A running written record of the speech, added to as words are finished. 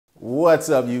What's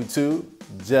up YouTube?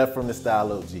 Jeff from the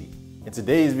Style O.G. In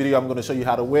today's video, I'm going to show you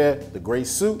how to wear the gray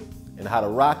suit and how to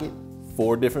rock it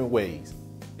 4 different ways.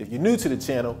 If you're new to the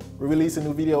channel, we release a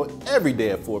new video every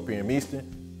day at 4 p.m.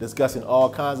 Eastern, discussing all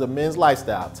kinds of men's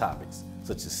lifestyle topics,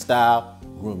 such as style,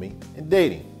 grooming, and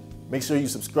dating. Make sure you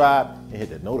subscribe and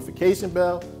hit that notification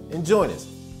bell and join us.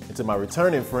 And to my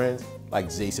returning friends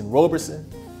like Jason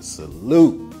Roberson,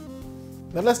 salute.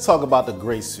 Now let's talk about the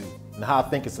gray suit and how I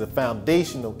think it's a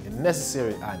foundational and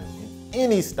necessary item in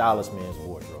any stylish man's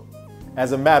wardrobe.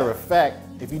 As a matter of fact,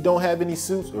 if you don't have any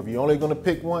suits or if you're only gonna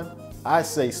pick one, I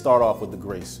say start off with the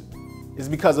gray suit. It's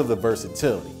because of the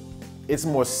versatility. It's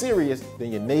more serious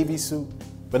than your navy suit,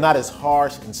 but not as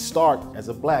harsh and stark as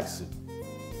a black suit.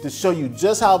 To show you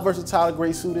just how versatile a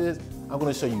gray suit is, I'm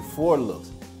gonna show you 4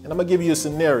 looks. And I'm gonna give you a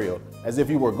scenario as if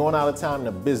you were going out of town on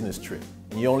a business trip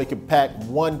and you only could pack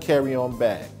 1 carry-on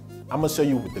bag. I'm gonna show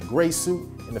you with the gray suit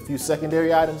and a few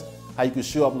secondary items how you can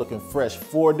show up looking fresh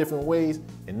 4 different ways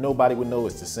and nobody would know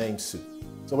it's the same suit.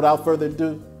 So without further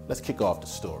ado, let's kick off the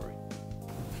story.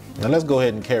 Now let's go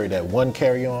ahead and carry that 1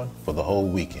 carry-on for the whole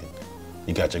weekend.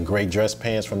 You got your gray dress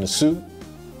pants from the suit,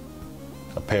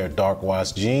 a pair of dark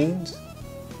wash jeans,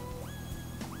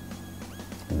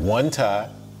 1 tie,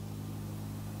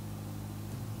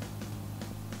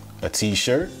 a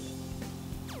t-shirt,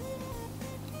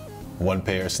 1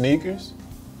 pair of sneakers,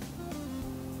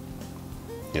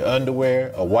 your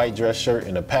underwear, a white dress shirt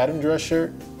and a patterned dress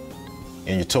shirt,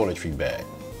 and your toiletry bag.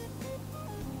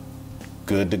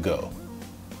 Good to go.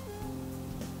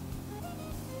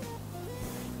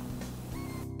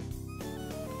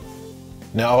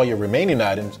 Now all your remaining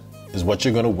items is what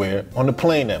you're gonna wear on the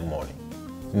plane that morning.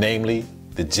 Namely,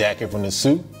 the jacket from the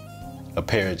suit, a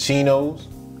pair of chinos,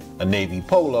 a navy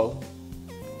polo,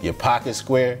 your pocket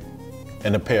square,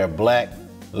 and a pair of black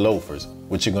loafers,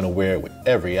 which you're gonna wear with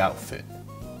every outfit.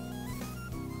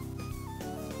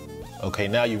 Okay,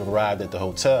 now you've arrived at the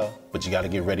hotel, but you gotta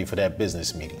get ready for that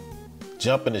business meeting.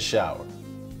 Jump in the shower,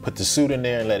 put the suit in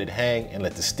there and let it hang and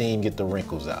let the steam get the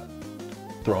wrinkles out.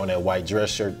 Throw on that white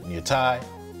dress shirt and your tie,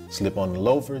 slip on the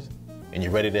loafers, and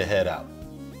you're ready to head out.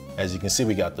 As you can see,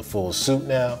 we got the full suit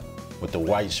now with the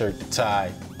white shirt, the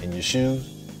tie, and your shoes.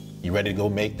 You're ready to go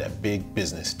make that big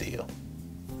business deal.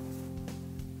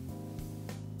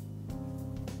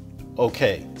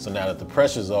 Okay, so now that the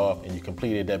pressure's off and you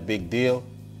completed that big deal,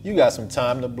 you got some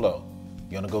time to blow.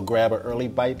 You gonna go grab an early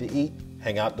bite to eat,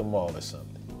 hang out the mall or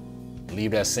something.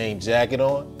 Leave that same jacket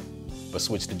on, but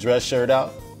switch the dress shirt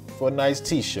out for a nice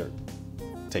t-shirt.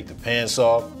 Take the pants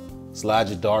off, slide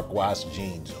your dark wash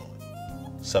jeans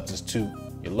on. Substitute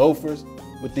your loafers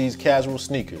with these casual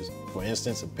sneakers, for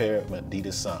instance, a pair of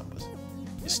Adidas Sambas.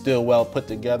 You're still well put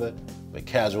together, but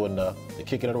casual enough to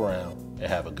kick it around and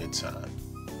have a good time.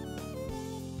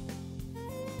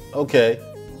 Okay,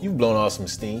 you've blown off some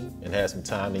steam and had some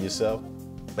time to yourself,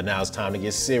 but now it's time to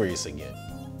get serious again.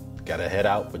 Gotta head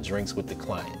out for drinks with the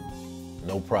client.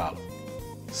 No problem.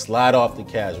 Slide off the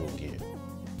casual gear.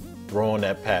 Throw on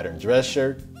that patterned dress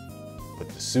shirt, put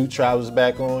the suit trousers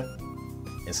back on,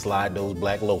 and slide those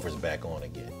black loafers back on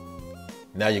again.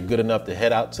 Now you're good enough to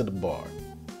head out to the bar.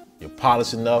 You're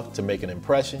polished enough to make an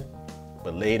impression,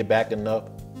 but laid back enough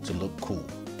to look cool.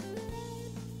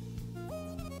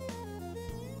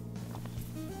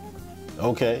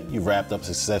 Okay, you've wrapped up a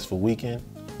successful weekend.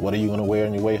 What are you gonna wear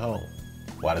on your way home?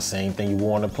 Why the same thing you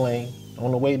wore on the plane on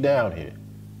the way down here?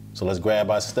 So let's grab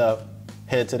our stuff,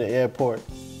 head to the airport,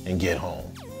 and get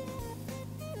home.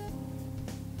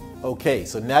 Okay,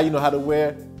 so now you know how to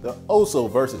wear the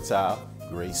oh-so-versatile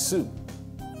gray suit.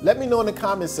 Let me know in the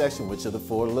comment section which of the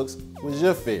 4 looks was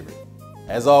your favorite.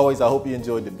 As always, I hope you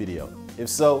enjoyed the video. If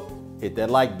so, hit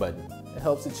that like button. It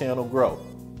helps the channel grow.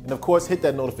 And of course, hit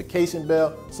that notification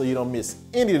bell so you don't miss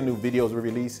any of the new videos we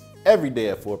release every day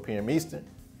at 4 p.m. Eastern.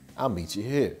 I'll meet you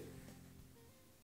here.